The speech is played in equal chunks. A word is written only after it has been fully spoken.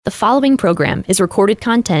The following program is recorded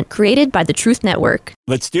content created by the Truth Network.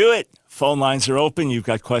 Let's do it. Phone lines are open. You've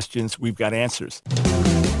got questions. We've got answers.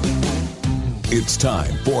 It's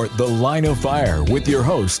time for The Line of Fire with your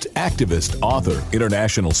host, activist, author,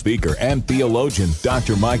 international speaker, and theologian,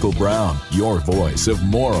 Dr. Michael Brown, your voice of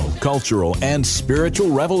moral, cultural, and spiritual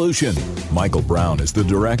revolution. Michael Brown is the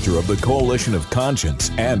director of the Coalition of Conscience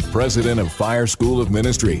and president of Fire School of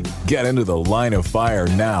Ministry. Get into The Line of Fire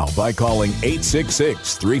now by calling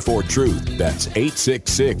 866-34-TRUTH. That's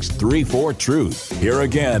 866-34-TRUTH. Here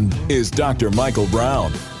again is Dr. Michael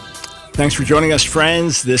Brown. Thanks for joining us,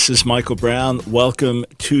 friends. This is Michael Brown. Welcome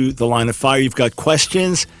to The Line of Fire. You've got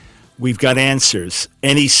questions. We've got answers.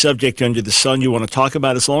 Any subject under the sun you want to talk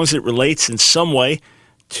about, as long as it relates in some way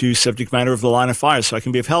to subject matter of The Line of Fire, so I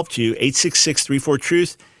can be of help to you.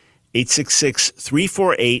 866-34-TRUTH,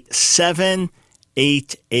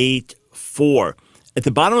 866-348-7884. At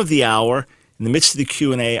the bottom of the hour, in the midst of the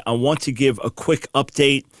Q&A, I want to give a quick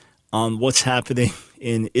update on what's happening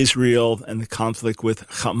in Israel and the conflict with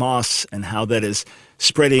Hamas and how that is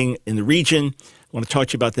spreading in the region. I want to talk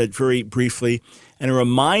to you about that very briefly. And a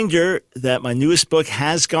reminder that my newest book,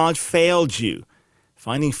 Has God Failed You?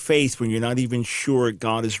 Finding Faith When You're Not Even Sure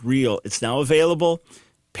God is Real. It's now available,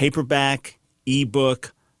 paperback,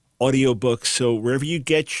 ebook, audiobook. So wherever you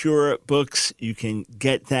get your books, you can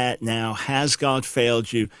get that now. Has God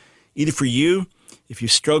Failed You? Either for you, if you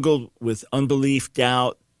struggled with unbelief,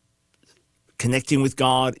 doubt, connecting with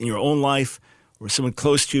God in your own life, or someone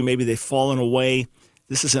close to you, maybe they've fallen away.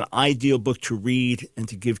 This is an ideal book to read and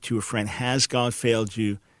to give to a friend. Has God Failed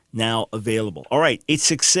You? Now available. All right,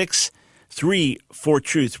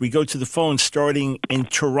 866-34-TRUTH. We go to the phone starting in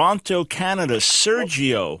Toronto, Canada.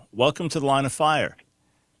 Sergio, welcome to The Line of Fire.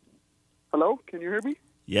 Hello, can you hear me?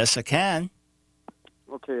 Yes, I can.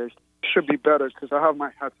 Okay, it should be better because I have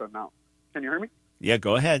my headset now. Can you hear me? Yeah,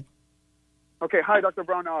 go ahead. Okay, hi, Dr.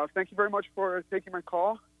 Brown. Thank you very much for taking my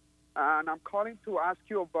call. And I'm calling to ask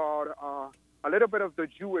you about a little bit of the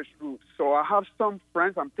Jewish roots. So I have some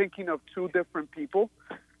friends, I'm thinking of two different people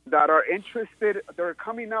that are interested. They're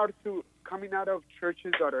coming out of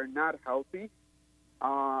churches that are not healthy.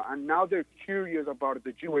 And now they're curious about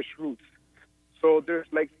the Jewish roots. So there's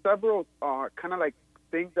like several kind of like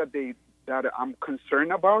things that I'm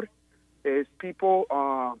concerned about is people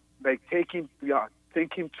like thinking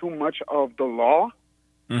too much of the law,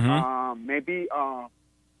 maybe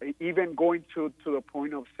even going to the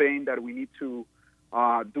point of saying that we need to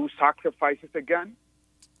do sacrifices again.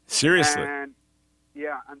 Seriously? And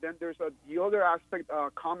then there's the other aspect,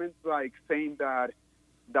 comments like saying that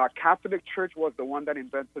the Catholic Church was the one that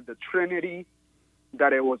invented the Trinity,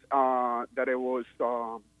 that it was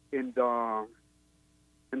in the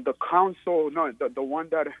council, the one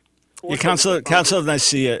that. The Council of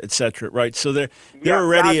Nicaea, etc. Right, so they're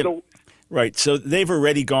already right. So they've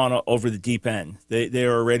already gone over the deep end. They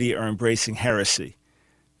already are embracing heresy.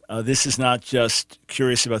 This is not just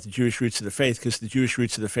curious about the Jewish roots of the faith, because the Jewish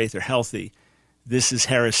roots of the faith are healthy. This is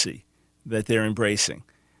heresy that they're embracing.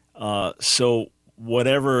 So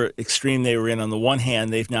whatever extreme they were in on the one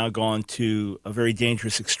hand, they've now gone to a very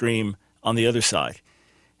dangerous extreme on the other side.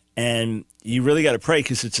 And you really got to pray,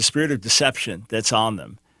 because it's a spirit of deception that's on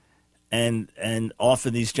them. And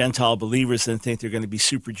often these Gentile believers then think they're going to be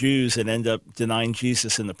super Jews and end up denying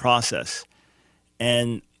Jesus in the process.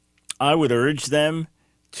 And I would urge them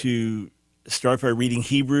to start by reading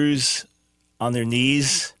Hebrews on their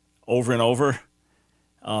knees over and over,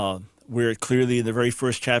 where it clearly in the very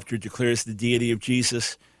first chapter declares the deity of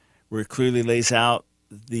Jesus, where it clearly lays out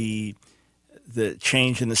the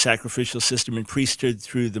change in the sacrificial system and priesthood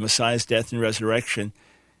through the Messiah's death and resurrection,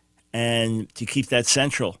 and to keep that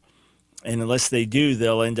central. And unless they do,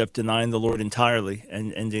 they'll end up denying the Lord entirely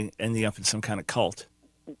and ending up in some kind of cult.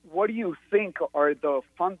 What do you think are the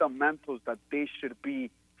fundamentals that they should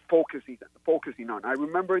be focusing on? I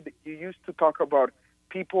remember that you used to talk about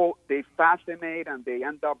people, they fascinate and they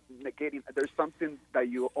end up negating. There's something that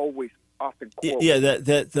you always often quote. Yeah,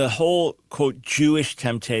 the whole, quote, Jewish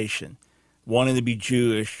temptation, wanting to be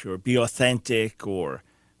Jewish or be authentic or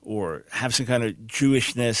have some kind of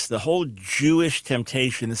Jewishness. The whole Jewish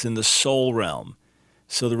temptation is in the soul realm.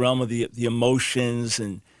 So the realm of the emotions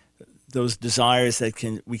and those desires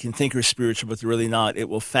that we can think are spiritual, but they're really not. It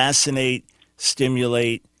will fascinate,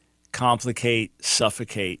 stimulate, complicate,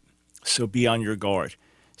 suffocate. So be on your guard.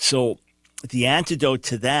 So the antidote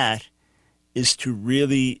to that is to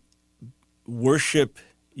really worship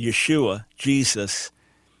Yeshua, Jesus,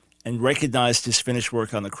 and recognize his finished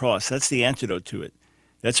work on the cross. That's the antidote to it.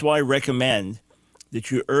 That's why I recommend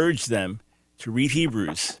that you urge them to read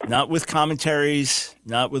Hebrews, not with commentaries,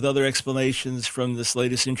 not with other explanations from this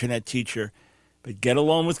latest internet teacher, but get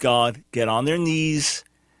alone with God, get on their knees,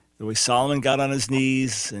 the way Solomon got on his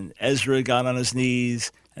knees, and Ezra got on his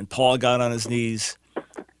knees, and Paul got on his knees,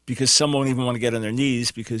 because some won't even want to get on their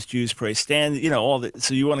knees because Jews pray stand, all that.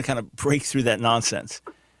 So you want to kind of break through that nonsense.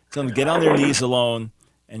 Tell them to get on their knees alone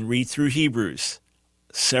and read through Hebrews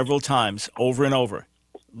several times, over and over.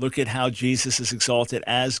 Look at how Jesus is exalted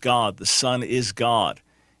as God. The Son is God,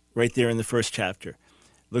 right there in the first chapter.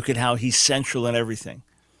 Look at how he's central in everything.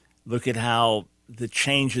 Look at how the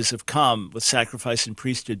changes have come with sacrifice and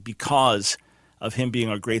priesthood because of him being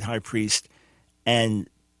our great high priest and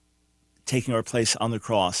taking our place on the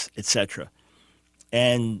cross, etc.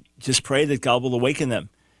 And just pray that God will awaken them.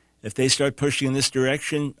 If they start pushing in this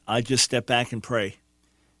direction, I just step back and pray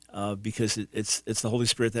because it's the Holy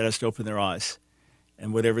Spirit that has to open their eyes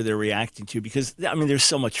and whatever they're reacting to. Because, there's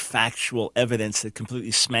so much factual evidence that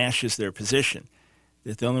completely smashes their position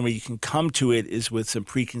that the only way you can come to it is with some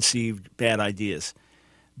preconceived bad ideas.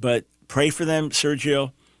 But pray for them,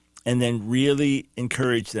 Sergio, and then really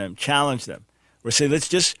encourage them, challenge them, or say,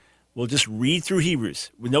 we'll just read through Hebrews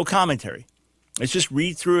with no commentary. Let's just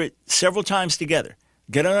read through it several times together.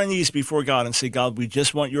 Get on our knees before God and say, God, we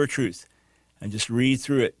just want your truth. And just read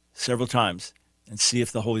through it several times and see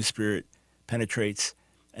if the Holy Spirit penetrates.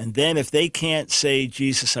 And then if they can't say,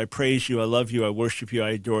 Jesus, I praise you, I love you, I worship you,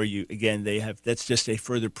 I adore you, again, that's just a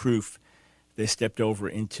further proof they stepped over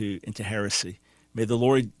into heresy. May the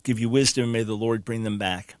Lord give you wisdom. May the Lord bring them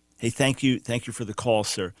back. Hey, thank you. Thank you for the call,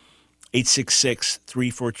 sir.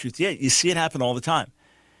 866-34-TRUTH. Yeah, you see it happen all the time.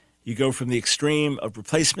 You go from the extreme of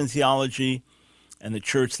replacement theology and the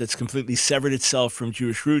church that's completely severed itself from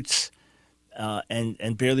Jewish roots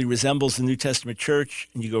and barely resembles the New Testament church,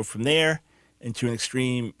 and you go from there into an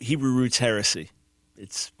extreme Hebrew roots heresy.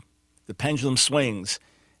 It's the pendulum swings,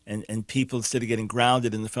 and people, instead of getting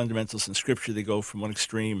grounded in the fundamentals in Scripture, they go from one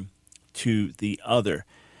extreme to the other.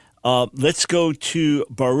 Let's go to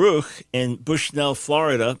Baruch in Bushnell,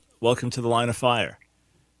 Florida. Welcome to the Line of Fire.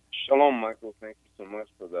 Shalom, Michael. Thank you so much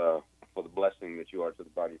for the blessing that you are to the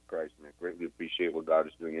body of Christ, and I greatly appreciate what God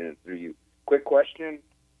is doing in and through you. Quick question.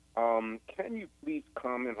 Can you please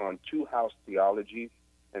comment on two-house theology,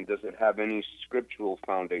 and does it have any scriptural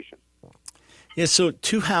foundation? Yeah, so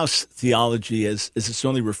two-house theology, as it's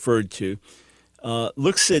only referred to,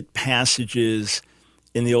 looks at passages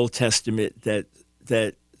in the Old Testament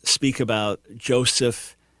that speak about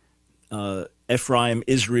Joseph, Ephraim,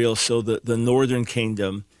 Israel, so the northern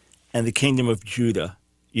kingdom, and the kingdom of Judah.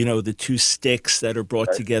 The two sticks that are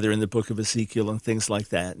brought together in the book of Ezekiel and things like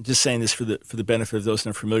that. I'm just saying this for the benefit of those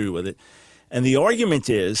not familiar with it. And the argument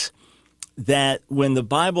is that when the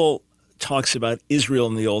Bible talks about Israel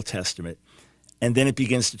in the Old Testament, and then it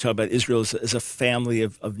begins to talk about Israel as a family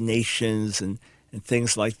of nations and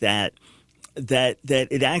things like that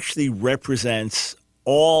it actually represents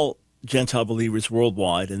all Gentile believers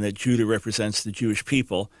worldwide, and that Judah represents the Jewish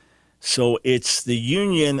people. So it's the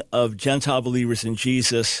union of Gentile believers in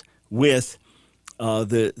Jesus with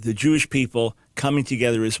the Jewish people coming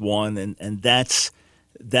together as one, and that's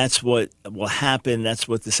what will happen. That's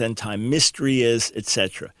what this end time mystery is,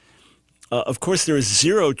 etc. Of course, there is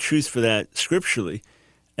zero truth for that scripturally,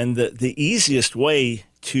 and the easiest way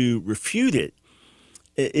to refute it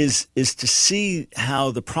is to see how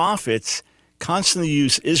the prophets constantly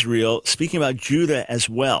use Israel, speaking about Judah as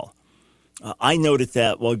well. I noted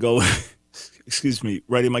that while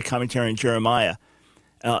writing my commentary on Jeremiah,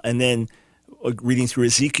 and then reading through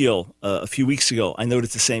Ezekiel a few weeks ago, I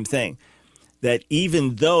noted the same thing, that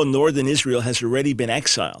even though northern Israel has already been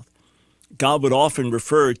exiled, God would often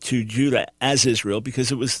refer to Judah as Israel because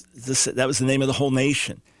that was the name of the whole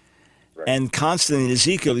nation. Right. And constantly in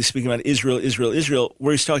Ezekiel, he's speaking about Israel, Israel, Israel,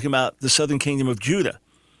 where he's talking about the southern kingdom of Judah.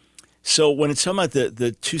 So when it's talking about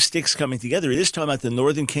the two sticks coming together, it is talking about the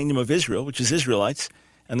northern kingdom of Israel, which is Israelites,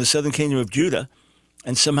 and the southern kingdom of Judah,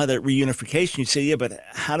 and somehow that reunification. You'd say, yeah, but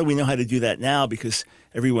how do we know how to do that now? Because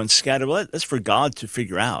everyone's scattered. Well, that's for God to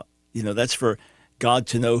figure out. That's for God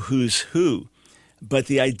to know who's who. But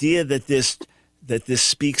the idea that this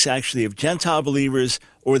speaks actually of Gentile believers,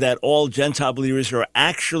 or that all Gentile believers are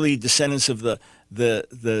actually descendants of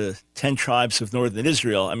the 10 tribes of northern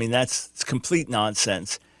Israel, it's complete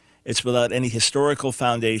nonsense. It's without any historical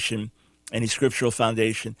foundation, any scriptural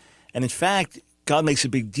foundation. And in fact, God makes a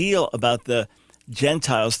big deal about the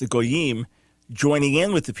Gentiles, the Goyim, joining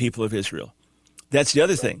in with the people of Israel. That's the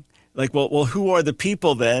other thing. Like, well, who are the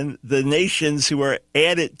people then, the nations who are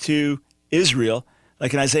added to Israel?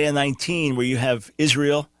 Like in Isaiah 19, where you have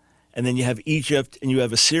Israel, and then you have Egypt, and you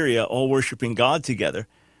have Assyria, all worshiping God together.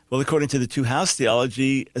 Well, according to the two-house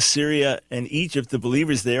theology, Assyria and Egypt, the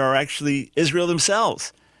believers there are actually Israel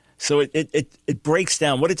themselves. So it breaks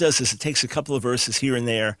down. What it does is it takes a couple of verses here and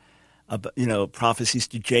there, prophecies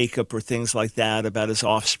to Jacob or things like that about his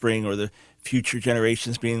offspring or the future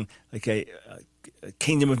generations being like a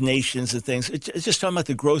kingdom of nations and things. It's just talking about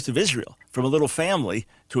the growth of Israel from a little family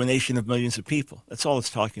to a nation of millions of people. That's all it's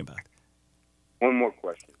talking about. One more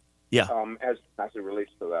question. Yeah. As it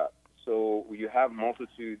relates to that, so you have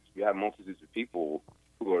multitudes of people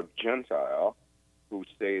who are Gentile who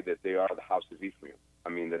say that they are the house of Ephraim. I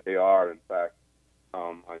mean, that they are, in fact,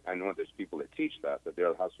 I know there's people that teach that they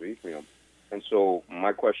are the house of Ephraim. And so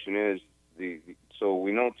my question is, so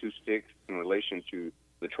we know 2 sticks in relation to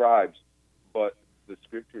the tribes, but the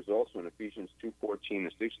scriptures also in Ephesians 2:14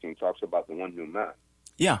 and 16 talks about the one new man,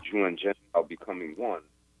 Jew and Gentile becoming one.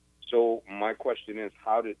 So my question is,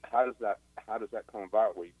 how does that come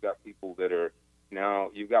about? Where you've got people that are now,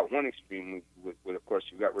 you've got one extreme with of course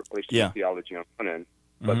you've got replacement theology on one end,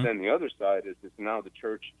 but then the other side is now the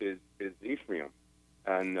church is Ephraim,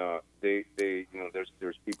 and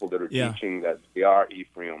there's people that are teaching that they are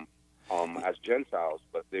Ephraim as Gentiles,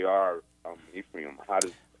 but they are Ephraim. How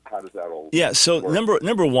does that all? Yeah. So work?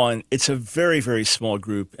 number one, it's a very, very small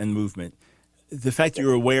group and movement. The fact that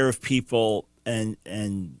you're aware of people and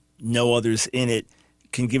know others in it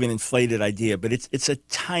can give an inflated idea, but it's a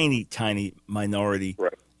tiny, tiny minority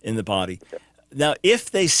in the body. Okay. Now,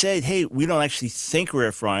 if they said, hey, we don't actually think we're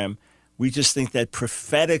Ephraim, we just think that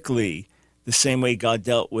prophetically, the same way God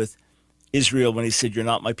dealt with Israel when he said, you're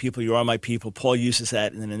not my people, you are my people. Paul uses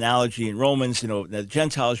that in an analogy in Romans, the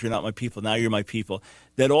Gentiles, you're not my people, now you're my people.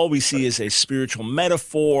 That all we see is a spiritual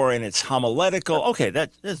metaphor and it's homiletical. Okay,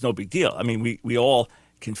 that's no big deal. I mean, we all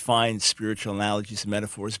can find spiritual analogies and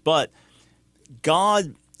metaphors, but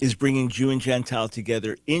God is bringing Jew and Gentile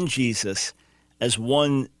together in Jesus as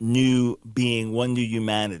one new being, one new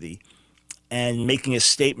humanity, and making a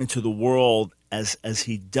statement to the world as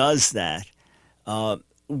he does that,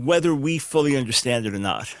 whether we fully understand it or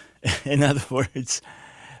not. In other words,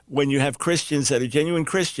 when you have Christians that are genuine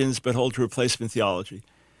Christians but hold to replacement theology,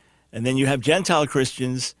 and then you have Gentile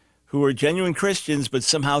Christians who are genuine Christians but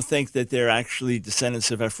somehow think that they're actually descendants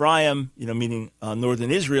of Ephraim, meaning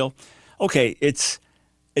northern Israel. Okay, it's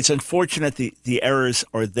unfortunate the errors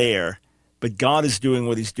are there, but God is doing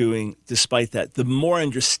what he's doing despite that. The more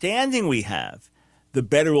understanding we have, the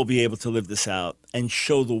better we'll be able to live this out and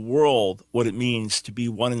show the world what it means to be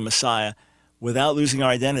one in Messiah without losing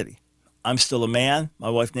our identity. I'm still a man. My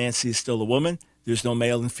wife Nancy is still a woman. There's no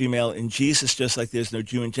male and female in Jesus, just like there's no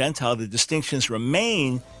Jew and Gentile. The distinctions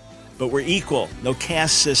remain, but we're equal. No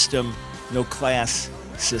caste system, no class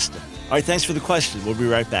system. All right, thanks for the question. We'll be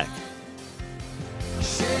right back.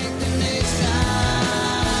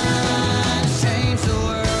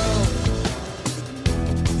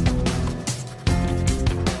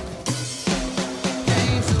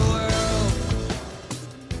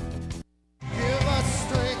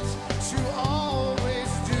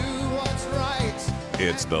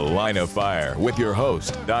 It's The Line of Fire with your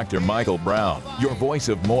host, Dr. Michael Brown, your voice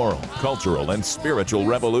of moral, cultural, and spiritual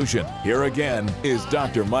revolution. Here again is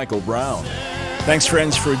Dr. Michael Brown. Thanks,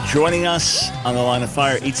 friends, for joining us on The Line of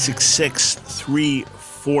Fire,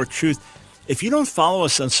 866-34-TRUTH. If you don't follow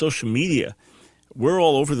us on social media, we're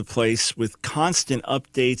all over the place with constant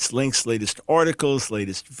updates, links, latest articles,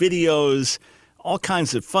 latest videos, all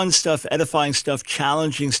kinds of fun stuff, edifying stuff,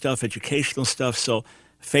 challenging stuff, educational stuff. So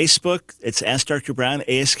Facebook, it's Ask Dr. Brown,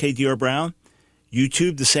 ASKDR Brown.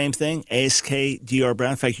 YouTube, the same thing, ASKDR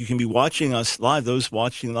Brown. In fact, you can be watching us live. Those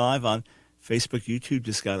watching live on Facebook, YouTube,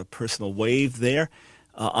 just got a personal wave there.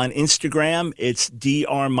 On Instagram, it's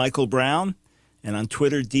Dr. Michael Brown. And on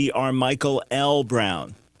Twitter, Dr. Michael L.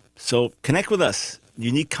 Brown. So connect with us.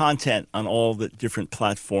 Unique content on all the different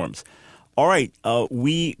platforms. All right,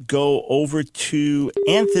 we go over to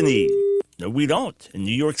Anthony. No, we don't. In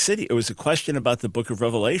New York City, it was a question about the book of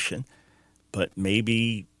Revelation, but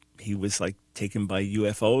maybe he was like taken by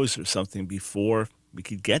UFOs or something before we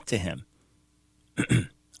could get to him.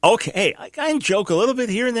 Okay, I can joke a little bit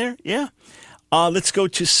here and there. Yeah. Let's go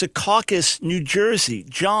to Secaucus, New Jersey.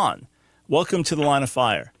 John, welcome to The Line of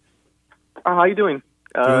Fire. How are you doing?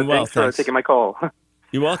 Doing well, thanks for taking my call.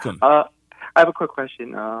 You're welcome. I have a quick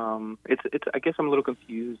question. It's. I guess I'm a little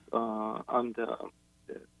confused on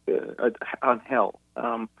hell.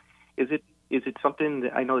 Is it something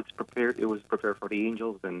that I know it's prepared? It was prepared for the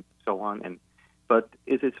angels and so on. But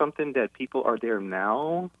is it something that people are there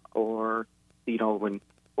now, or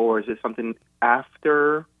or is it something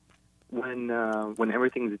after when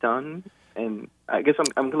everything's done? And I guess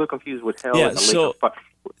I'm a little confused with hell. Yeah. And the So lake of fire.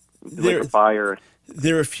 the lake of fire.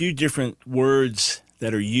 There are a few different words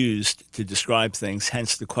that are used to describe things,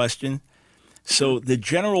 hence the question. So the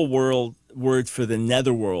general word for the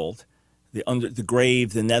netherworld, the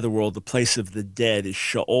grave, the netherworld, the place of the dead, is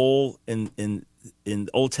Sheol in the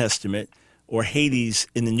Old Testament, or Hades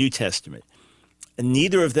in the New Testament. And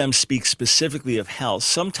neither of them speak specifically of hell.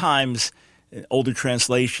 Sometimes in older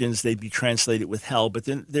translations they'd be translated with hell, but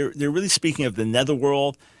then they're really speaking of the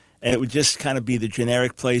netherworld, and it would just kind of be the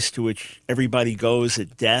generic place to which everybody goes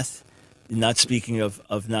at death, not speaking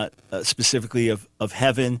of not specifically of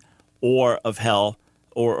heaven or of hell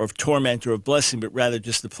or of torment or of blessing, but rather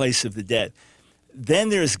just the place of the dead. Then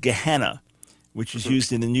there's Gehenna, which is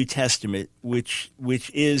used in the New Testament, which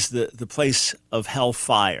is the place of hell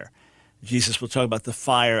fire. Jesus will talk about the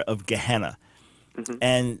fire of Gehenna.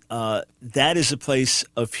 And that is a place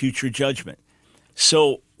of future judgment.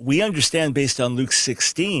 So we understand, based on Luke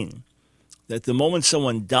 16, that the moment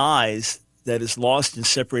someone dies that is lost and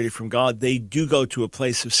separated from God, they do go to a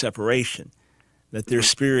place of separation, that their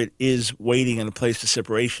spirit is waiting in a place of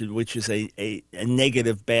separation, which is a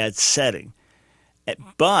negative, bad setting.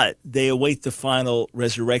 But they await the final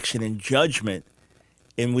resurrection and judgment,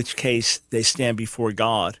 in which case they stand before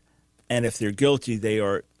God. And if they're guilty, they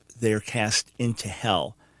are cast into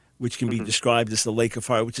hell, which can be described as the lake of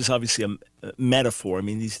fire, which is obviously a metaphor. I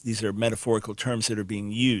mean, these are metaphorical terms that are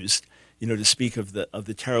being used, to speak of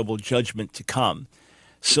the terrible judgment to come.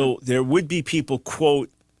 So there would be people,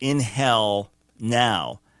 quote, in hell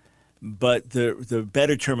now, but the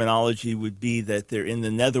better terminology would be that they're in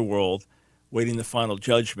the netherworld waiting the final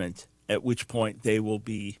judgment, at which point they will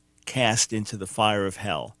be cast into the fire of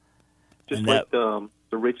hell. Just like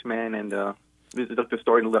the rich man and this is like the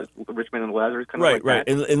story of the rich man and Lazarus, kind of like right.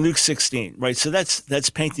 that. In Luke 16, right? So that's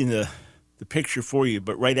painting the picture for you.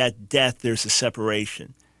 But right at death, there's a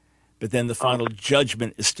separation. But then the final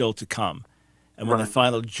judgment is still to come. And when the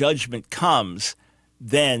final judgment comes,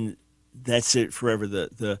 then that's it forever.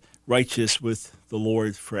 The righteous with the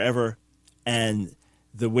Lord forever, and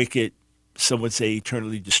the wicked, some would say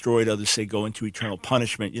eternally destroyed, others say go into eternal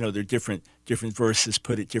punishment. There are different verses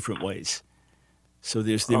put it different ways. So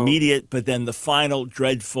there's the immediate, but then the final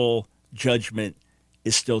dreadful judgment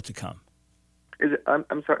is still to come.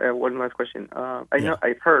 I'm sorry. One last question. Know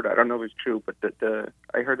I've heard. I don't know if it's true, but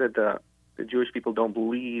I heard that the Jewish people don't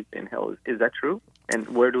believe in hell. Is that true? And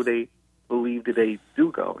where do they believe they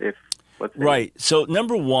do go? Right. So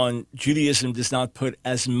number one, Judaism does not put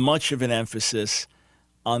as much of an emphasis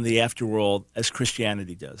on the afterworld as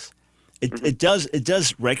Christianity does. It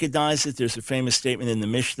does recognize it. There's a famous statement in the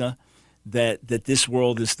Mishnah that this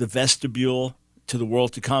world is the vestibule to the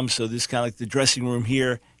world to come. So this is kind of like the dressing room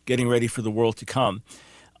here, getting ready for the world to come.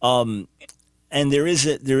 And there is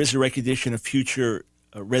a recognition of future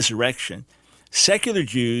resurrection. Secular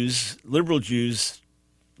Jews, liberal Jews,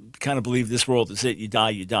 kind of believe this world is it. You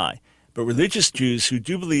die, you die. But religious Jews who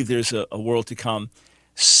do believe there's a world to come,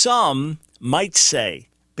 some might say,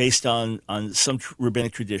 based on some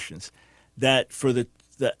rabbinic traditions, that for the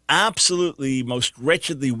absolutely most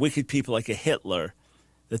wretchedly wicked people like a Hitler,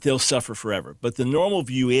 that they'll suffer forever. But the normal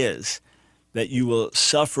view is that you will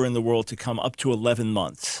suffer in the world to come up to 11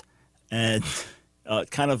 months. And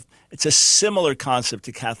it's a similar concept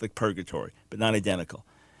to Catholic purgatory, but not identical.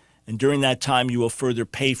 And during that time, you will further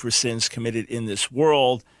pay for sins committed in this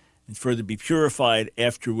world and further be purified,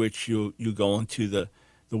 after which you go into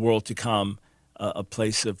the world to come, a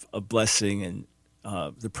place of blessing and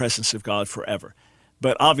the presence of God forever.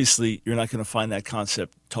 But obviously, you're not going to find that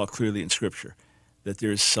concept taught clearly in Scripture, that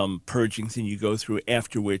there's some purging thing you go through,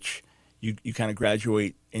 after which you kind of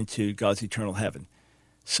graduate into God's eternal heaven.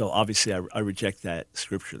 So obviously, I reject that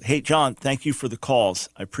scripturally. Hey, John, thank you for the calls.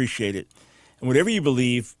 I appreciate it. And whatever you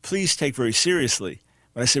believe, please take very seriously.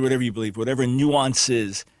 When I say whatever you believe, whatever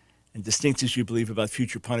nuances and distinctives you believe about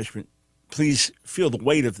future punishment, please feel the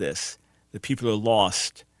weight of this, that people are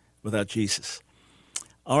lost without Jesus.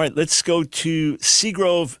 All right, let's go to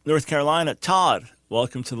Seagrove, North Carolina. Todd,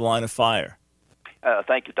 welcome to the Line of Fire.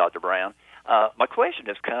 Thank you, Dr. Brown. My question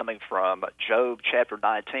is coming from Job chapter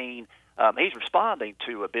 19. He's responding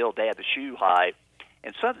to Bildad the Shuhite,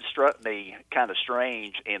 and something struck me kind of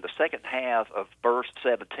strange in the second half of verse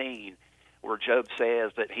 17, where Job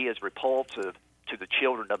says that he is repulsive to the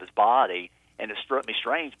children of his body, and it struck me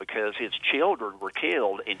strange because his children were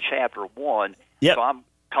killed in chapter 1. Yep. So I'm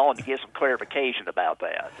calling to get some clarification about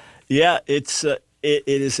that. Yeah, it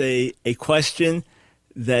is a question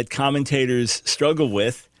that commentators struggle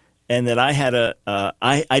with, and that I had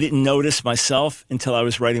I didn't notice myself until I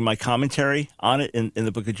was writing my commentary on it in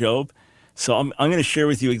the book of Job. So I'm going to share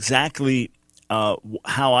with you exactly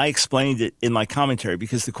how I explained it in my commentary,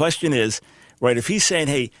 because the question is, right, if he's saying,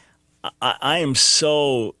 hey, I am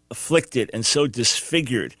so afflicted and so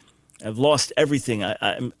disfigured, I've lost everything,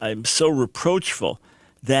 I'm so reproachful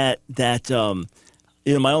that my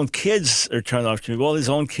own kids are turned off to me. Well, his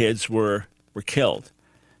own kids were killed.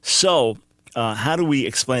 So how do we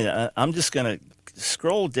explain it? I'm just going to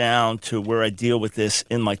scroll down to where I deal with this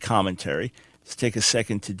in my commentary. Let's take a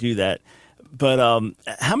second to do that. But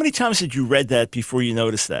how many times had you read that before you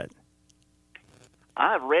noticed that?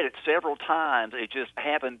 I've read it several times. It just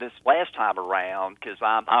happened this last time around because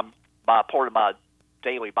I'm part of my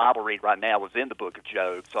daily Bible read right now was in the book of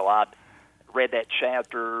Job. So I read that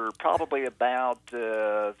chapter probably about 3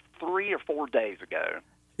 or 4 days ago.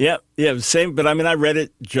 Yeah, same. But I mean, I read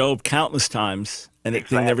it, Job, countless times, and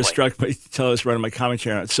it never struck me until I was writing my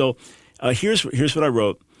commentary on it. So here's what I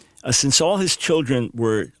wrote. Since all his children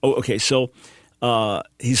were,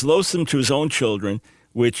 he's loathsome to his own children,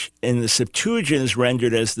 which in the Septuagint is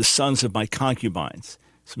rendered as the sons of my concubines.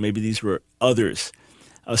 So maybe these were others.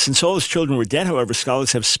 Since all his children were dead, however,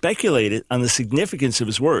 scholars have speculated on the significance of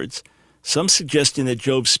his words, some suggesting that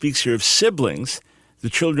Job speaks here of siblings, the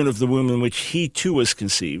children of the womb in which he too was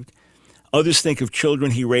conceived. Others think of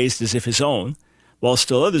children he raised as if his own, while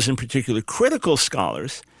still others, in particular critical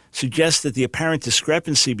scholars, suggest that the apparent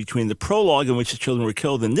discrepancy between the prologue in which the children were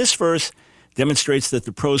killed and this verse demonstrates that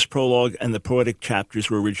the prose prologue and the poetic chapters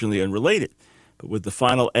were originally unrelated. But would the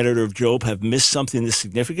final editor of Job have missed something this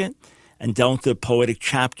significant? And don't the poetic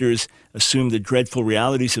chapters assume the dreadful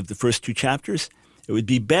realities of the first 2 chapters? It would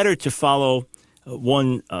be better to follow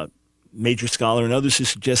one major scholar and others who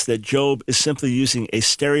suggest that Job is simply using a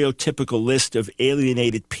stereotypical list of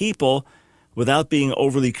alienated people without being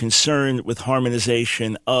overly concerned with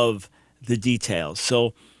harmonization of the details.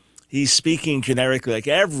 So he's speaking generically, like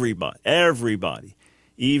everybody,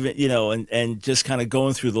 even, and just kind of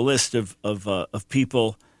going through the list of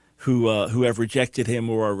people who have rejected him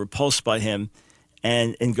or are repulsed by him,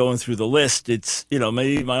 and going through the list, it's,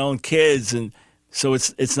 maybe my own kids, and so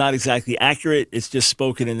it's not exactly accurate. It's just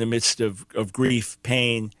spoken in the midst of grief,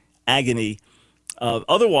 pain, agony.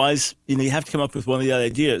 Otherwise, you have to come up with one of the other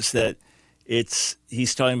ideas that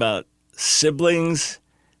he's talking about siblings,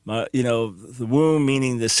 the womb,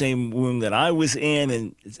 meaning the same womb that I was in,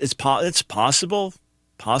 and it's possible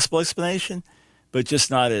explanation, but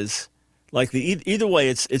just not as likely. Either way,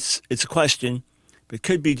 it's a question, but it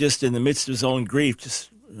could be just in the midst of his own grief,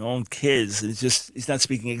 just his own kids. It's just he's not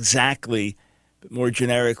speaking exactly, but more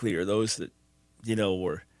generically, or those that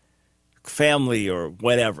or family or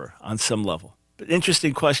whatever on some level. But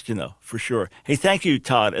interesting question, though, for sure. Hey, thank you,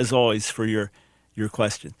 Todd, as always, for your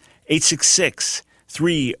question.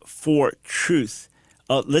 866-34-TRUTH.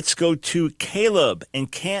 Let's go to Caleb in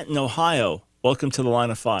Canton, Ohio. Welcome to the Line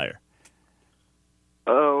of Fire.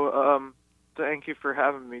 Thank you for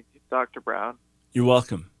having me, Dr. Brown. You're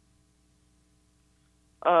welcome.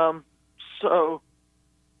 So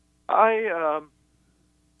I,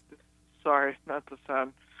 sorry, not to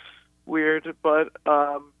sound weird, but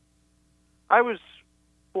I was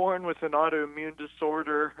born with an autoimmune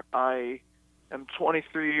disorder. I am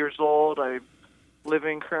 23 years old. I'm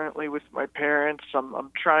living currently with my parents.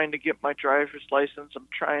 I'm trying to get my driver's license. I'm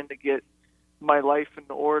trying to get my life in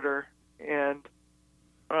order. And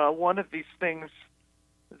one of these things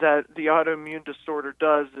that the autoimmune disorder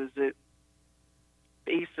does is it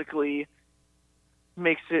basically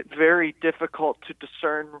makes it very difficult to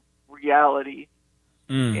discern reality.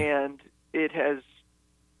 And it has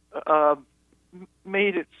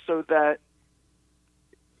made it so that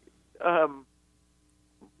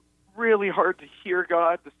really hard to hear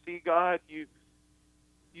God, to see God. You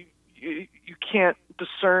can't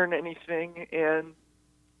discern anything, and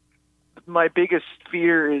my biggest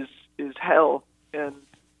fear is hell, and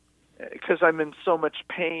because I'm in so much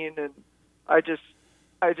pain, and I just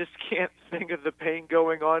can't think of the pain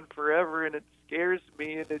going on forever, and it scares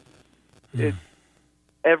me, and it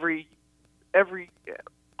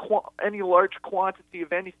any large quantity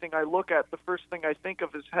of anything I look at, the first thing I think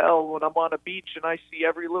of is hell. When I'm on a beach and I see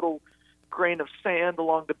every little grain of sand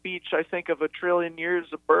along the beach, I think of 1 trillion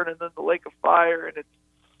years of burning in the lake of fire, and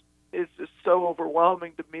it's just so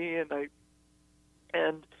overwhelming to me.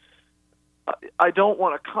 And I don't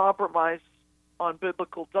want to compromise on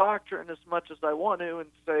biblical doctrine as much as I want to, and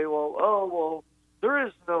say, well, there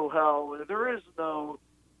is no hell, or there is no,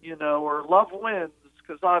 or love wins,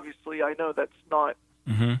 because obviously I know that's not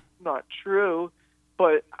true.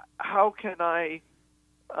 But how can I?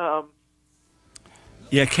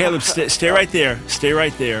 Yeah, Caleb, stay right there. Stay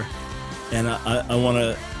right there, and I want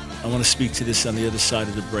to speak to this on the other side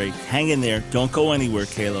of the break. Hang in there. Don't go anywhere,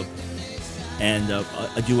 Caleb. And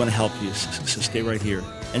I do want to help you, so stay right here.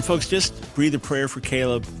 And folks, just breathe a prayer for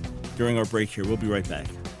Caleb during our break here. We'll be right back.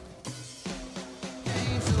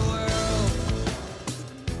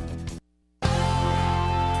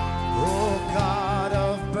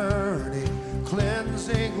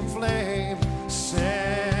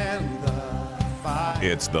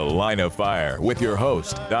 It's The Line of Fire with your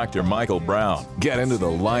host, Dr. Michael Brown. Get into the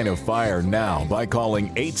Line of Fire now by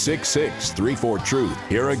calling 866-34-TRUTH.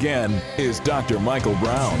 Here again is Dr. Michael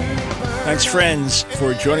Brown. Thanks, friends,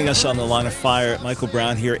 for joining us on the Line of Fire. Michael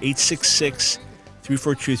Brown here,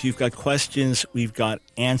 866-34-TRUTH. You've got questions, we've got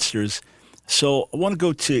answers. So I want to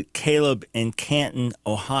go to Caleb in Canton,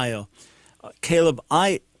 Ohio. Caleb,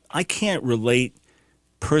 I can't relate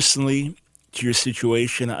personally to your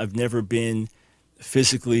situation. I've never been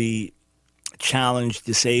physically challenged,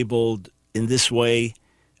 disabled in this way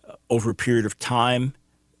over a period of time.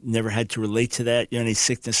 Never had to relate to that. Any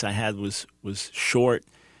sickness I had was short.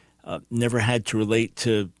 Never had to relate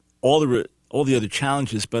to all the other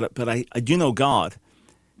challenges. But I do know God,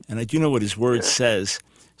 and I do know what His Word says.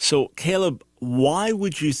 So, Caleb, why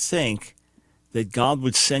would you think that God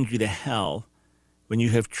would send you to hell when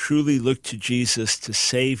you have truly looked to Jesus to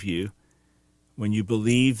save you, when you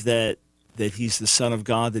believe that He's the Son of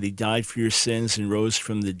God, that He died for your sins and rose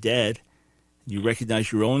from the dead, you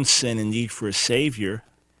recognize your own sin and need for a Savior?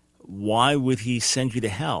 Why would He send you to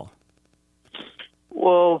hell?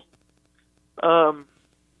 Well, the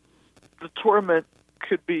torment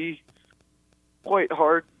could be quite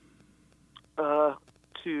hard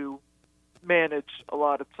to manage a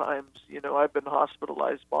lot of times. I've been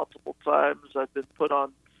hospitalized multiple times. I've been put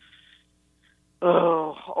on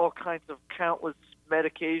all kinds of countless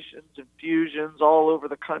medications, infusions all over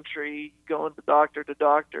the country, going to doctor,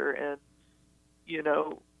 and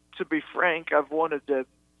to be frank, I've wanted to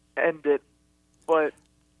end it, but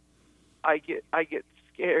I get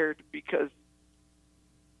scared because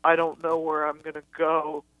I don't know where I'm going to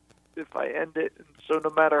go if I end it, and so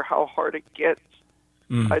no matter how hard it gets,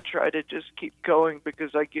 I try to just keep going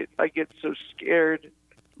because I get so scared.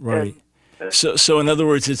 Right. So in other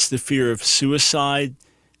words, it's the fear of suicide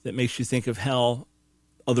that makes you think of hell.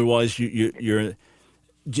 Otherwise, you're.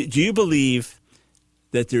 Do you believe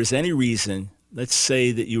that there's any reason, let's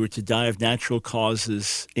say that you were to die of natural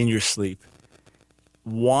causes in your sleep,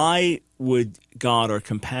 why would God, our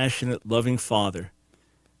compassionate, loving Father,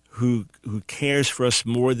 who cares for us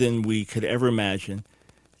more than we could ever imagine,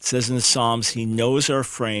 it says in the Psalms, He knows our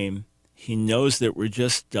frame, He knows that we're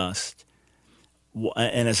just dust,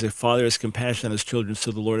 and as a father has compassion on his children,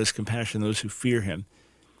 so the Lord has compassion on those who fear Him.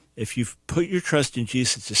 If you've put your trust in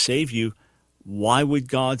Jesus to save you, why would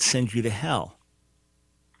God send you to hell?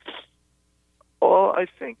 Well, I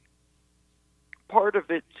think part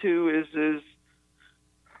of it too is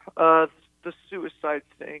the suicide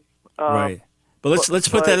thing. Right. But let's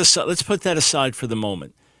put that aside. Let's put that aside for the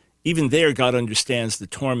moment. Even there, God understands the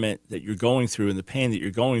torment that you're going through and the pain that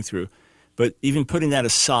you're going through. But even putting that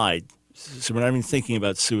aside, so we're not even thinking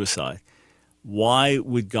about suicide, why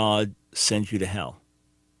would God send you to hell?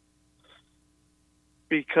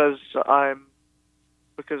 Because I'm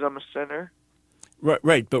a sinner.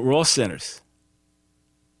 Right, but we're all sinners.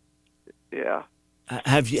 Yeah.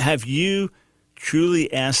 Have you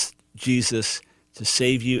truly asked Jesus to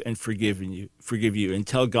save you and forgive you, and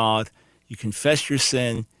tell God you confess your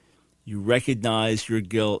sin, you recognize your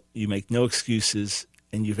guilt, you make no excuses,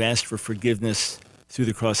 and you've asked for forgiveness through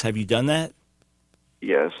the cross? Have you done that?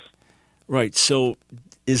 Yes. Right. So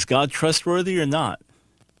is God trustworthy or not?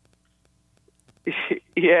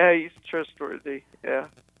 Yeah, He's trustworthy. Yeah.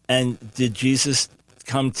 And did Jesus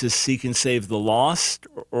come to seek and save the lost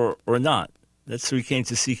or not? That's who He came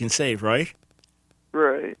to seek and save, right?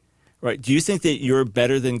 Right. Right. Do you think that you're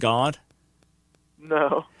better than God?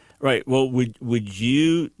 No. Right. Well, would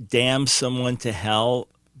you damn someone to hell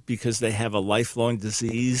because they have a lifelong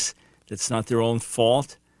disease that's not their own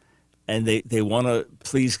fault, and they want to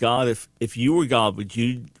please God? If you were God, would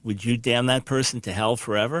you damn that person to hell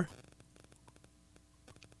forever?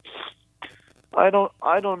 I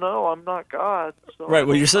don't know. I'm not God. So right.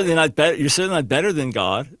 Well, you're certainly not better. You're certainly not better than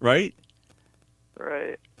God, right?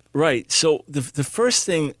 Right. Right. So the first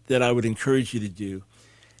thing that I would encourage you to do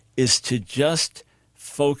is to just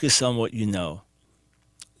focus on what you know.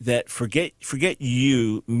 That forget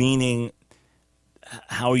you, meaning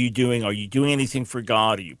how are you doing? Are you doing anything for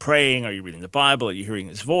God? Are you praying? Are you reading the Bible? Are you hearing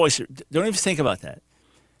His voice? Don't even think about that.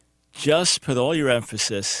 Just put all your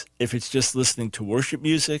emphasis, if it's just listening to worship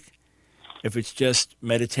music, if it's just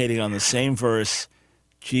meditating on the same verse,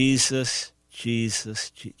 Jesus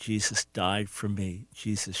died for me.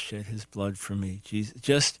 Jesus shed His blood for me.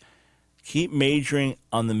 Jesus, Keep majoring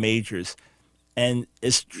on the majors. And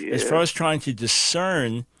as far as trying to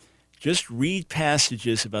discern, just read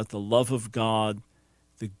passages about the love of God,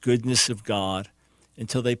 the goodness of God,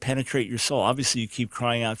 until they penetrate your soul. Obviously, you keep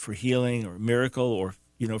crying out for healing or miracle, or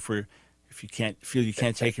for if you can't feel you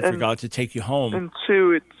can't take it, for God to take you home. And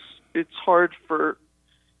two, it's hard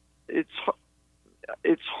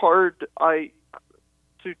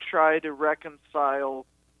to try to reconcile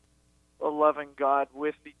a loving God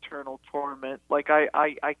with eternal torment. Like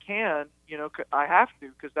I can, I have to,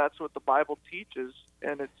 because that's what the Bible teaches,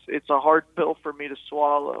 and it's a hard pill for me to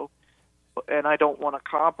swallow, and I don't want to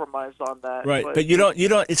compromise on that. Right, but you don't.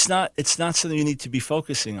 It's not something you need to be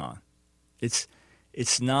focusing on. It's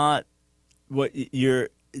not what you're.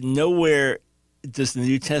 Nowhere does the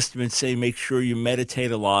New Testament say make sure you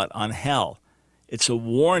meditate a lot on hell. It's a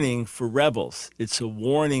warning for rebels. It's a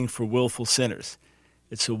warning for willful sinners.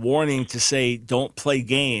 It's a warning to say, don't play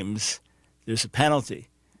games. There's a penalty.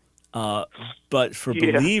 But for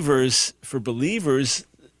believers,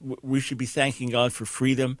 we should be thanking God for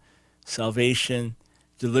freedom, salvation,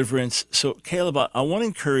 deliverance. So, Caleb, I want to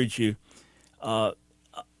encourage you.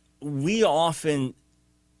 We often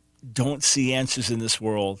don't see answers in this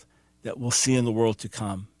world that we'll see in the world to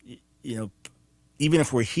come. Even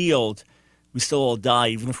if we're healed, we still all die.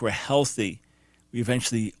 Even if we're healthy, we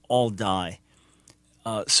eventually all die.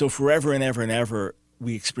 So forever and ever and ever,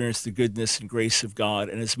 we experience the goodness and grace of God.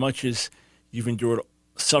 And as much as you've endured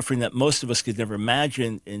suffering that most of us could never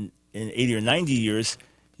imagine in 80 or 90 years,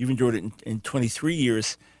 you've endured it in 23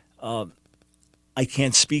 years. I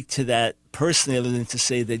can't speak to that personally other than to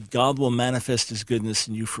say that God will manifest his goodness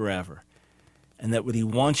in you forever. And that what he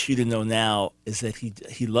wants you to know now is that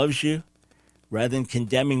he loves you. Rather than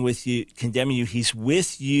condemning you, he's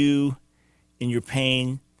with you in your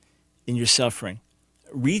pain, in your suffering.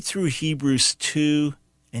 Read through Hebrews 2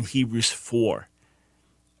 and Hebrews 4.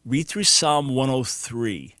 Read through Psalm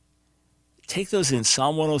 103. Take those in,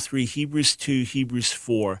 Psalm 103, Hebrews 2, Hebrews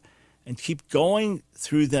 4, and keep going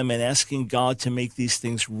through them and asking God to make these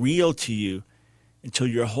things real to you until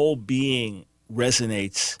your whole being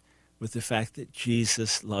resonates with the fact that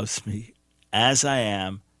Jesus loves me as I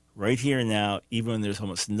am, right here and now, even when there's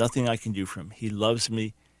almost nothing I can do for him. He loves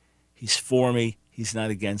me. He's for me. He's not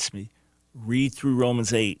against me. Read through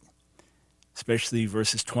Romans 8, especially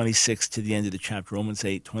verses 26 to the end of the chapter. Romans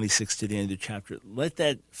 8, 26 to the end of the chapter. Let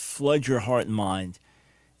that flood your heart and mind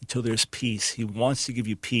until there's peace. He wants to give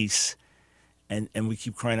you peace, and we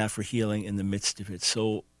keep crying out for healing in the midst of it.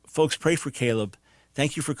 So, folks, pray for Caleb.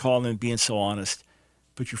 Thank you for calling and being so honest.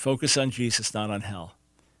 Put your focus on Jesus, not on hell.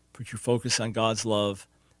 Put your focus on God's love,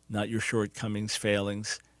 not your shortcomings,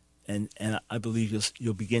 failings, and I believe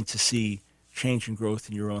you'll begin to see change and growth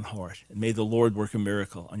in your own heart. And may the Lord work a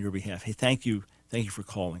miracle on your behalf. Hey, thank you. Thank you for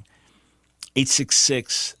calling.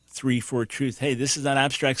 866-34-TRUTH. Hey, this is not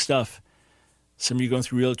abstract stuff. Some of you are going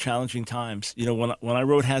through real challenging times. When I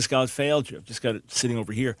wrote Has God Failed You? I've just got it sitting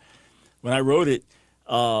over here. When I wrote it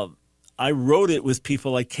with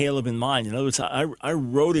people like Caleb in mind. In other words, I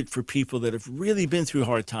wrote it for people that have really been through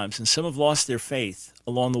hard times, and some have lost their faith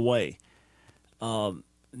along the way. And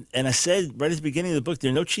I said right at the beginning of the book,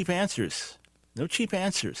 there are no cheap answers. No cheap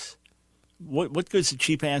answers. What good's a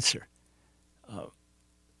cheap answer?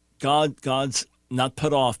 God's not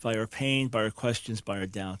put off by our pain, by our questions, by our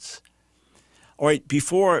doubts. All right,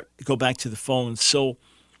 before I go back to the phone, so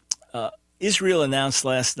Israel announced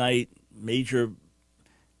last night, major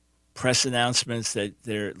press announcements, that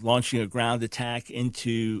they're launching a ground attack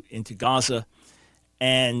into Gaza.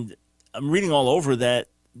 And I'm reading all over that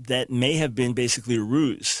may have been basically a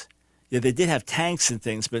ruse. Yeah, they did have tanks and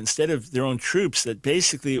things, but instead of their own troops, that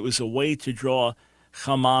basically it was a way to draw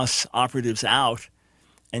Hamas operatives out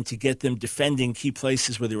and to get them defending key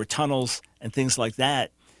places where there were tunnels and things like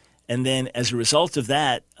that. And then as a result of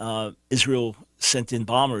that, Israel sent in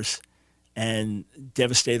bombers and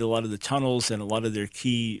devastated a lot of the tunnels and a lot of their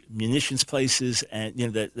key munitions places, and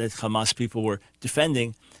that Hamas people were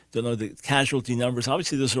defending. Don't know the casualty numbers.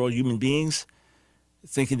 Obviously, those are all human beings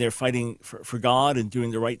thinking they're fighting for God and doing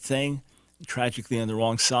the right thing, tragically on the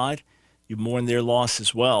wrong side. You mourn their loss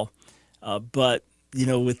as well. But,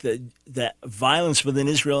 with the violence within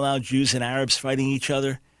Israel now, Jews and Arabs fighting each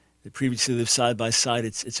other, they previously lived side by side.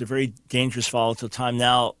 It's a very dangerous, volatile time.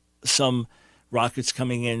 Now, some rockets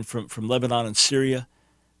coming in from Lebanon and Syria.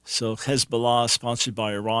 So Hezbollah, sponsored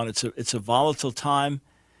by Iran. It's a volatile time.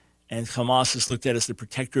 And Hamas is looked at as the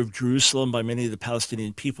protector of Jerusalem by many of the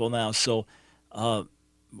Palestinian people now. So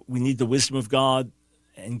we need the wisdom of God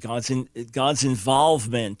and God's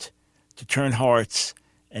involvement to turn hearts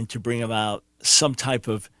and to bring about some type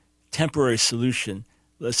of temporary solution.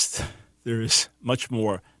 Let's There is much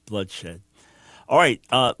more bloodshed. All right,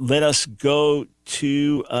 let us go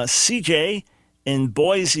to CJ in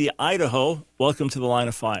Boise, Idaho. Welcome to the Line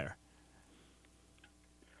of Fire.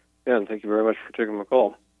 Yeah, and thank you very much for taking my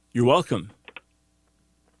call. You're welcome.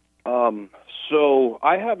 So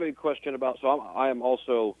I have a question about. So I am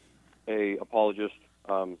also a apologist.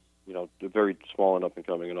 Very small and up and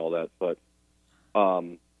coming and all that. But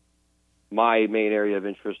my main area of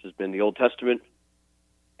interest has been the Old Testament,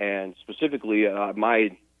 and specifically,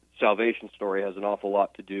 my salvation story has an awful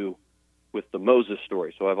lot to do with the Moses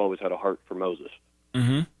story. So I've always had a heart for Moses.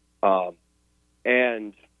 Mm-hmm.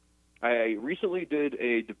 And I recently did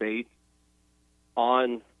a debate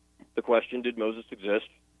on the question, did Moses exist?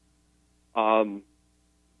 And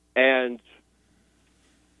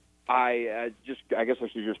I guess I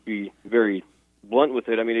should just be very blunt with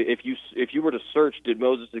it. I mean, if you were to search "Did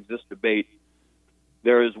Moses exist?" debate,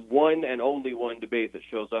 there is one and only one debate that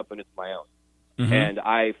shows up, and it's my own. Mm-hmm. And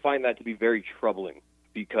I find that to be very troubling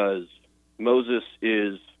because Moses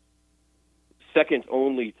is second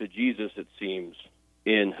only to Jesus, it seems,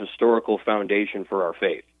 in historical foundation for our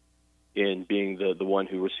faith, in being the one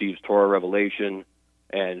who receives Torah revelation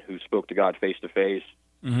and who spoke to God face to face.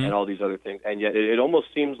 Mm-hmm. And all these other things. And yet it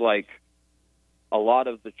almost seems like a lot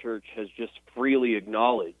of the church has just freely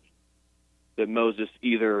acknowledged that Moses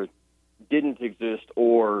either didn't exist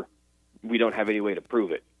or we don't have any way to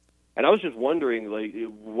prove it. And I was just wondering,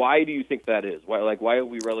 why do you think that is? Why have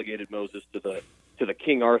we relegated Moses to the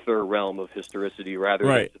King Arthur realm of historicity rather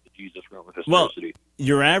than to the Jesus realm of historicity? Well,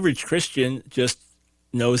 your average Christian just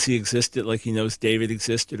knows he existed like he knows David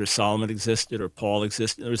existed or Solomon existed or Paul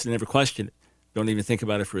existed. There's never questioned it. Don't even think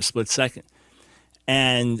about it for a split second.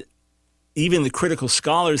 And even the critical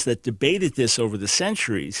scholars that debated this over the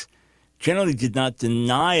centuries generally did not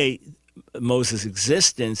deny Moses'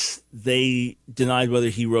 existence. They denied whether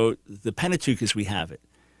he wrote the Pentateuch as we have it.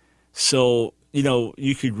 So,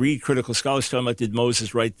 you could read critical scholars talking about, did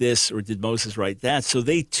Moses write this or did Moses write that? So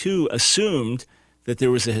they, too, assumed that there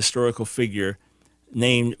was a historical figure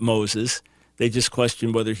named Moses. They just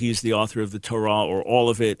questioned whether he's the author of the Torah or all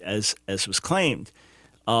of it, as was claimed.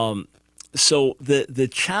 So the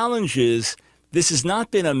challenge is, this has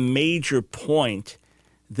not been a major point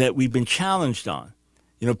that we've been challenged on.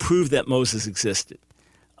 Prove that Moses existed.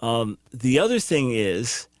 The other thing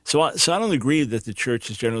is, so I don't agree that the church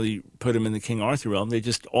has generally put him in the King Arthur realm. They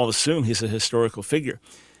just all assume he's a historical figure.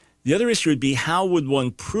 The other issue would be, how would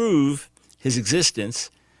one prove his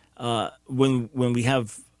existence when we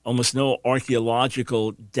have almost no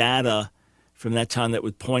archaeological data from that time that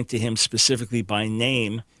would point to him specifically by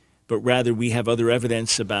name, but rather we have other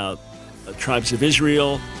evidence about tribes of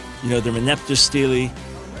Israel, the Meneptah stele.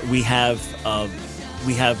 We have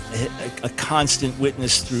a constant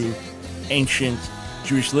witness through ancient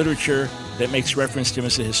Jewish literature that makes reference to him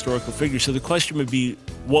as a historical figure. So the question would be,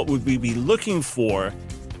 what would we be looking for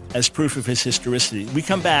as proof of his historicity? We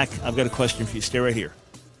come back. I've got a question for you. Stay right here.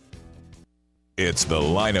 It's The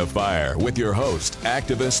Line of Fire with your host,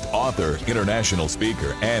 activist, author, international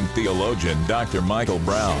speaker, and theologian, Dr. Michael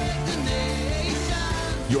Brown.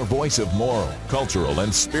 Your voice of moral, cultural,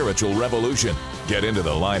 and spiritual revolution. Get into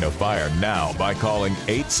The Line of Fire now by calling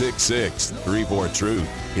 866-34-TRUTH.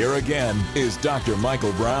 Here again is Dr.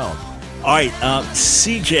 Michael Brown. All right,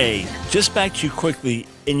 CJ, just back to you quickly.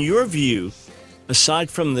 In your view, aside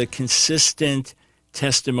from the consistent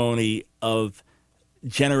testimony of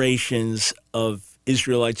generations of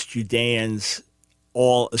Israelites, Judeans,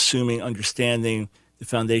 all understanding the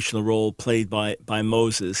foundational role played by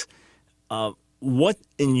Moses, what,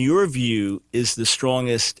 in your view, is the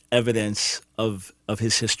strongest evidence of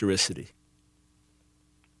his historicity?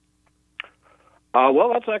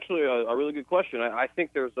 Well, that's actually a really good question. I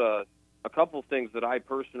think there's a couple things that I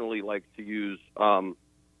personally like to use, and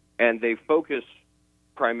they focus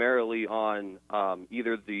primarily on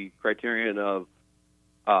either the criterion of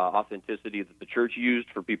authenticity that the church used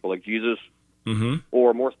for people like Jesus, mm-hmm.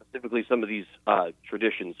 or more specifically some of these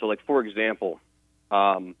traditions. So, for example,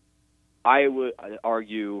 I would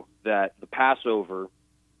argue that the Passover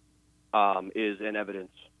is an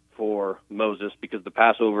evidence for Moses, because the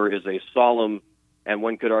Passover is a solemn and,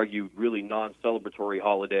 one could argue, really non-celebratory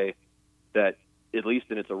holiday that, at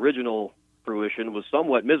least in its original fruition, was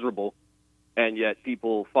somewhat miserable, and yet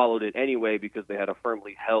people followed it anyway because they had a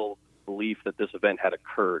firmly held belief that this event had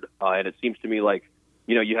occurred. And it seems to me like,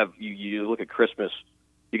 you look at Christmas,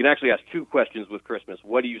 you can actually ask two questions with Christmas.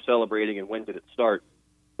 What are you celebrating and when did it start?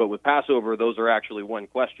 But with Passover, those are actually one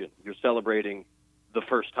question. You're celebrating the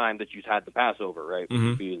first time that you've had the Passover, right? Which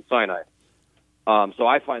would be in Sinai. So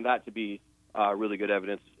I find that to be really good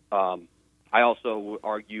evidence I also would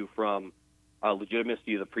argue from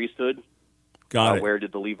legitimacy of the priesthood. Got it. Where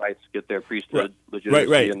did the Levites get their priesthood legitimacy?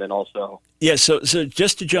 Right. And then also, yeah. So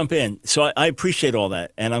just to jump in, so I appreciate all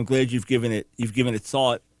that, and I'm glad you've given it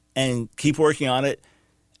thought, and keep working on it.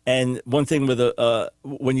 And one thing with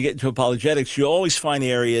when you get into apologetics, you always find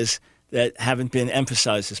areas that haven't been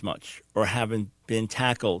emphasized as much or haven't been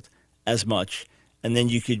tackled as much, and then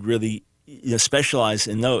you could really specialize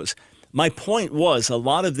in those. My point was, a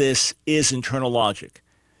lot of this is internal logic.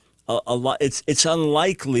 A lot. It's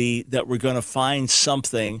unlikely that we're going to find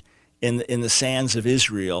something in the sands of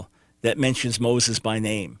Israel that mentions Moses by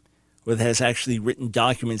name, or that has actually written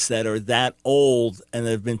documents that are that old and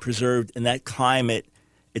that have been preserved in that climate,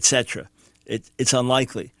 etc. It's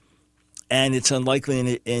unlikely, and it's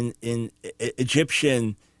unlikely in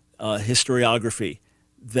Egyptian historiography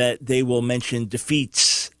that they will mention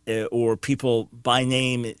defeats or people by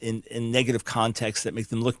name in negative context that make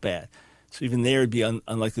them look bad. So even there, it'd be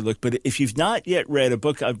unlikely to look. But if you've not yet read a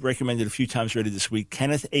book I've recommended a few times already this week,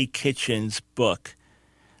 Kenneth A. Kitchen's book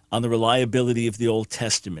on the reliability of the Old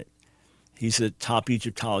Testament. He's a top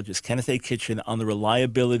Egyptologist. Kenneth A. Kitchen on the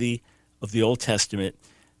reliability of the Old Testament.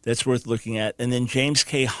 That's worth looking at. And then James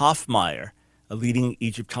K. Hoffmeyer, a leading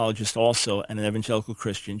Egyptologist also and an evangelical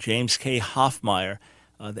Christian. James K. Hoffmeyer,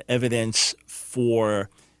 the evidence for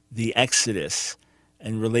the Exodus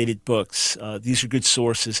and related books. These are good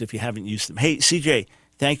sources if you haven't used them. Hey, CJ,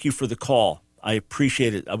 thank you for the call. I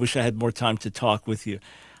appreciate it. I wish I had more time to talk with you.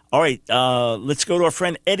 All right, let's go to our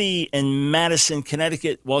friend Eddie in Madison,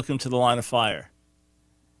 Connecticut. Welcome to the Line of Fire.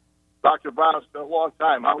 Dr. Brown, it's been a long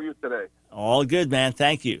time. How are you today? All good, man.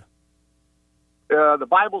 Thank you. The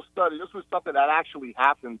Bible study, this was something that actually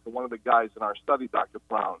happened to one of the guys in our study, Dr.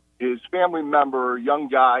 Brown. His family member, young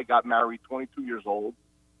guy, got married, 22 years old.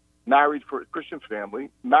 Married for a Christian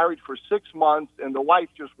family, married for 6 months, and the wife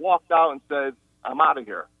just walked out and said, I'm out of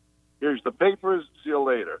here. Here's the papers, see you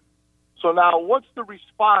later. So now what's the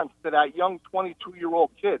response to that young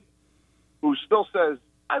 22-year-old kid who still says,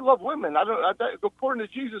 I love women. According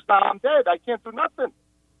to Jesus, now I'm dead. I can't do nothing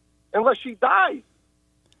unless she dies.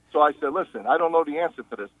 So I said, listen, I don't know the answer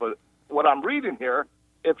to this, but what I'm reading here,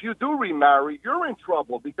 if you do remarry, you're in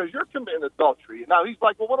trouble because you're committing adultery. Now he's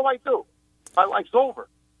like, well, what do I do? My life's over.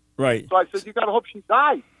 Right. So I said, you got to hope she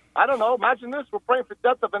dies. I don't know. Imagine this. We're praying for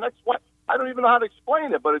death of an ex-wife. I don't even know how to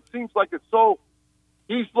explain it, but it seems like it's so.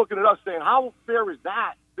 He's looking at us saying, how fair is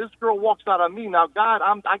that? This girl walks out on me. Now, God,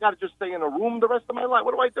 I got to just stay in a room the rest of my life.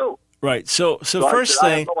 What do I do? Right. So first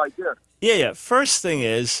thing. I have no idea. Yeah. First thing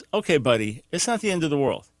is, okay, buddy, it's not the end of the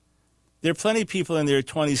world. There are plenty of people in their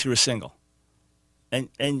 20s who are single. And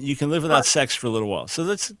you can live without sex for a little while. So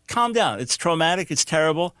let's calm down. It's traumatic. It's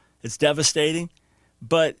terrible. It's devastating.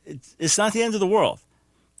 But it's not the end of the world.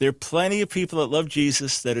 There are plenty of people that love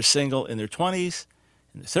Jesus that are single in their 20s,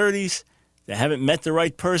 in their 30s. They haven't met the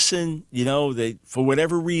right person, they for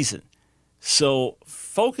whatever reason. So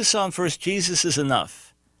focus on first, Jesus is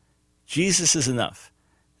enough. Jesus is enough.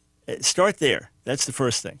 Start there. That's the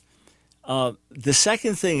first thing. The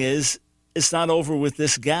second thing is, it's not over with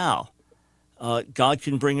this gal. God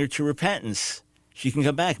can bring her to repentance. She can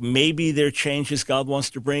come back. Maybe there are changes God wants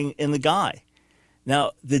to bring in the guy.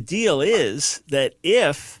 Now, the deal is that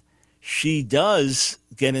if she does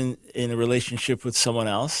get in a relationship with someone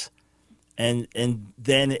else, and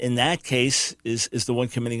then in that case is the one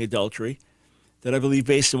committing adultery, that I believe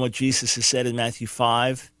based on what Jesus has said in Matthew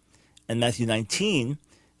 5 and Matthew 19,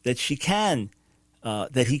 that he can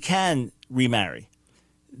remarry,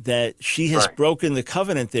 that she has broken the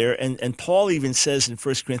covenant there. And Paul even says in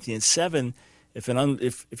 1 Corinthians 7, if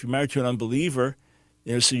you're married to an unbeliever,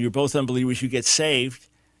 so you're both unbelievers, you get saved,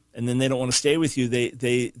 and then they don't want to stay with you,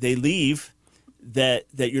 they leave, that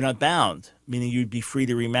you're not bound, meaning you'd be free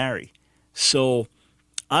to remarry. So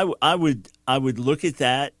I would look at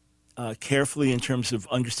that carefully in terms of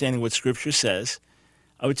understanding what Scripture says.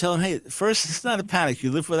 I would tell them, hey, first, it's not a panic.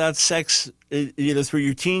 You live without sex, through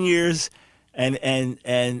your teen years,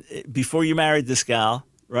 and before you married this gal,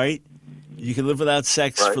 right? You can live without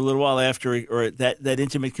sex for a little while after, or that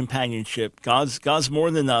intimate companionship. God's more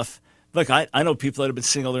than enough. Look, I know people that have been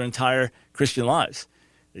single their entire Christian lives.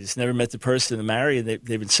 They just never met the person to marry, and they've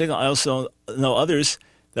been single. I also know others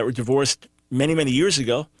that were divorced many, many years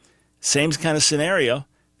ago. Same kind of scenario.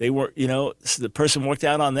 They were, the person worked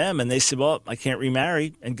out on them, and they said, well, I can't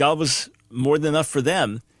remarry. And God was more than enough for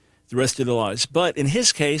them the rest of their lives. But in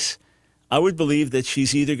his case, I would believe that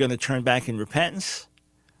she's either going to turn back in repentance,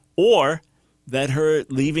 or that her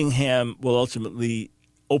leaving him will ultimately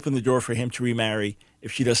open the door for him to remarry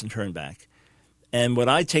if she doesn't turn back. And what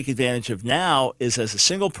I take advantage of now is, as a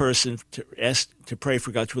single person, to pray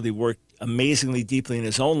for God to really work amazingly deeply in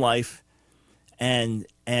his own life, and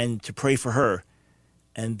to pray for her,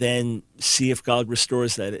 and then see if God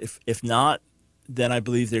restores that. If not, then I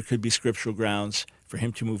believe there could be scriptural grounds for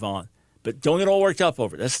him to move on. But don't get all worked up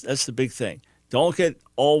over it. That's the big thing. Don't get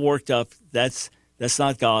all worked up. That's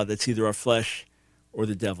not God. That's either our flesh or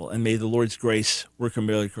the devil. And may the Lord's grace work a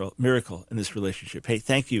miracle in this relationship. Hey,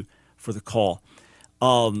 thank you for the call.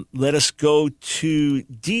 Let us go to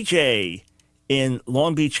DJ in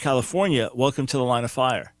Long Beach, California. Welcome to the Line of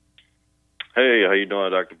Fire. Hey, how you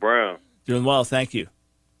doing, Dr. Brown? Doing well, thank you.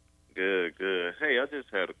 Good. Hey, I just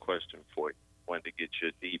had a question for you. Wanted to get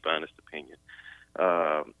your deep, honest opinion.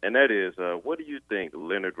 And that is, what do you think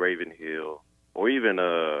Leonard Ravenhill or even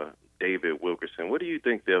David Wilkerson, what do you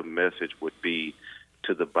think their message would be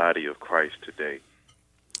to the body of Christ today?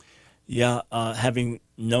 Yeah, having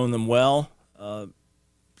known them well,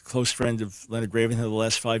 close friend of Leonard Ravenhill the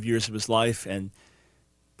last 5 years of his life, and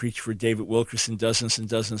preached for David Wilkerson dozens and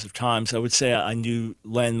dozens of times. I would say I knew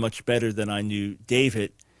Len much better than I knew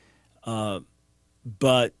David,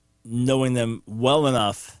 but knowing them well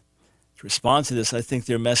enough to respond to this, I think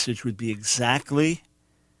their message would be exactly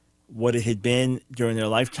what it had been during their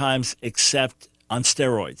lifetimes, except on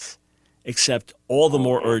steroids, except all the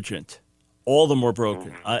more urgent, all the more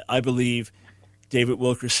broken. I believe David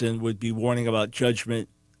Wilkerson would be warning about judgment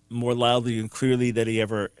more loudly and clearly than he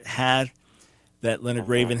ever had, that Leonard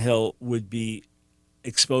Ravenhill would be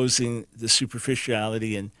exposing the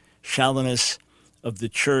superficiality and shallowness of the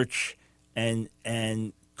church and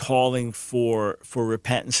calling for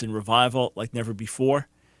repentance and revival like never before.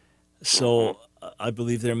 So I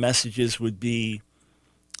believe their messages would be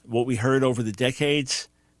what we heard over the decades,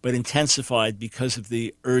 but intensified because of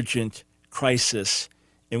the urgent crisis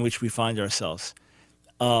in which we find ourselves.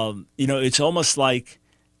 It's almost like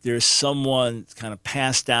there's someone kind of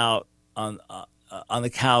passed out on the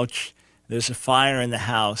couch. There's a fire in the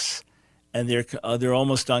house, and they're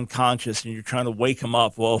almost unconscious, and you're trying to wake them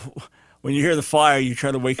up. Well, when you hear the fire, you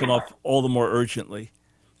try to wake them up all the more urgently,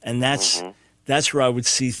 and that's where I would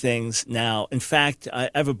see things now. In fact, I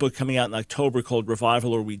have a book coming out in October called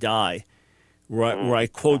Revival or We Die, where I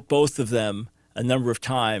quote both of them a number of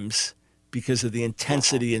times because of the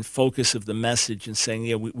intensity and focus of the message, and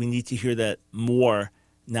saying, we need to hear that more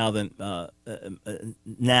now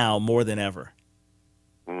more than ever.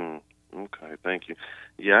 Okay, thank you.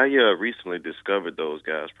 Yeah, I recently discovered those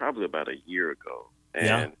guys probably about a year ago.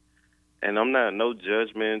 And I'm not, no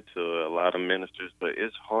judgment to a lot of ministers, but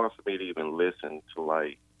it's hard for me to even listen to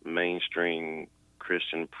like mainstream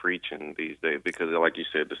Christian preaching these days because, like you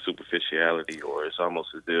said, the superficiality, or it's almost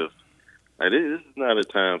as if like, this is not a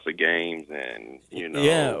time for games and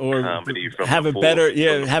or comedy from have the a better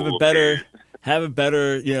have a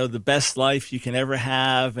better the best life you can ever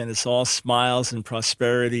have, and it's all smiles and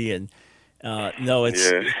prosperity. And no,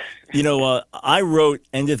 it's I wrote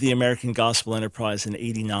End of the American Gospel Enterprise in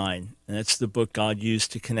 '89, and that's the book God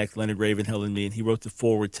used to connect Leonard Ravenhill and me, and he wrote the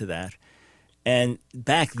foreword to that. And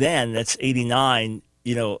back then, that's '89,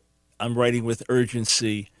 I'm writing with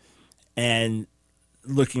urgency and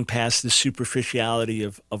looking past the superficiality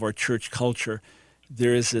of our church culture.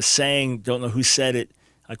 There is a saying, don't know who said it,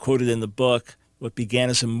 I quoted in the book, what began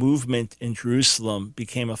as a movement in Jerusalem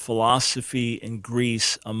became a philosophy in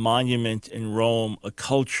Greece, a monument in Rome, a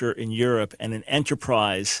culture in Europe, and an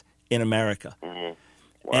enterprise in America. Wow.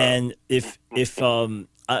 And if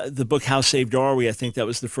the book How Saved Are We, I think that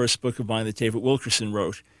was the first book of mine that David Wilkerson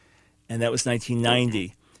wrote, and that was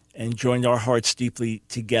 1990, and joined our hearts deeply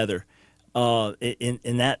together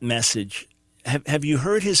in that message. Have you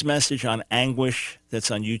heard his message on anguish that's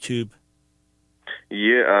on YouTube?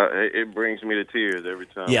 Yeah, it brings me to tears every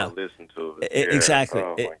time I listen to it. Exactly,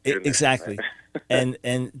 Oh, exactly.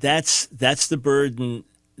 and that's the burden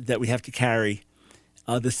that we have to carry.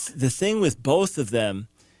 The thing with both of them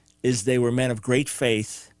is they were men of great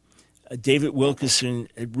faith. David Wilkerson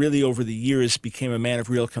really over the years became a man of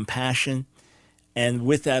real compassion, and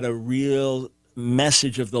with that a real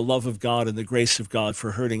message of the love of God and the grace of God for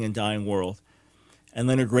a hurting and dying world. And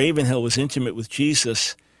Leonard Ravenhill was intimate with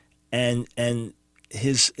Jesus, and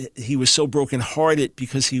he was so brokenhearted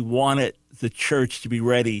because he wanted the church to be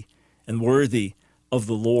ready and worthy of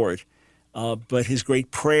the Lord. But his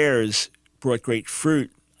great prayers brought great fruit.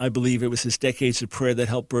 I believe it was his decades of prayer that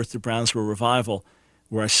helped birth the Brownsville Revival,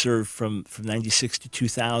 where I served from 96 to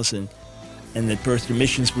 2000, and that birthed a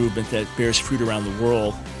missions movement that bears fruit around the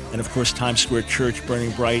world. And of course, Times Square Church,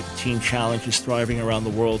 burning bright, Teen Challenge is thriving around the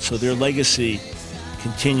world. So their legacy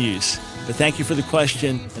continues. But thank you for the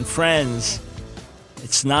question. And friends,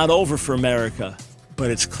 it's not over for America,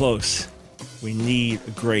 but it's close. We need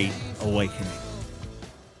a great awakening.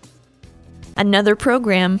 Another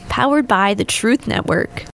program powered by the Truth Network.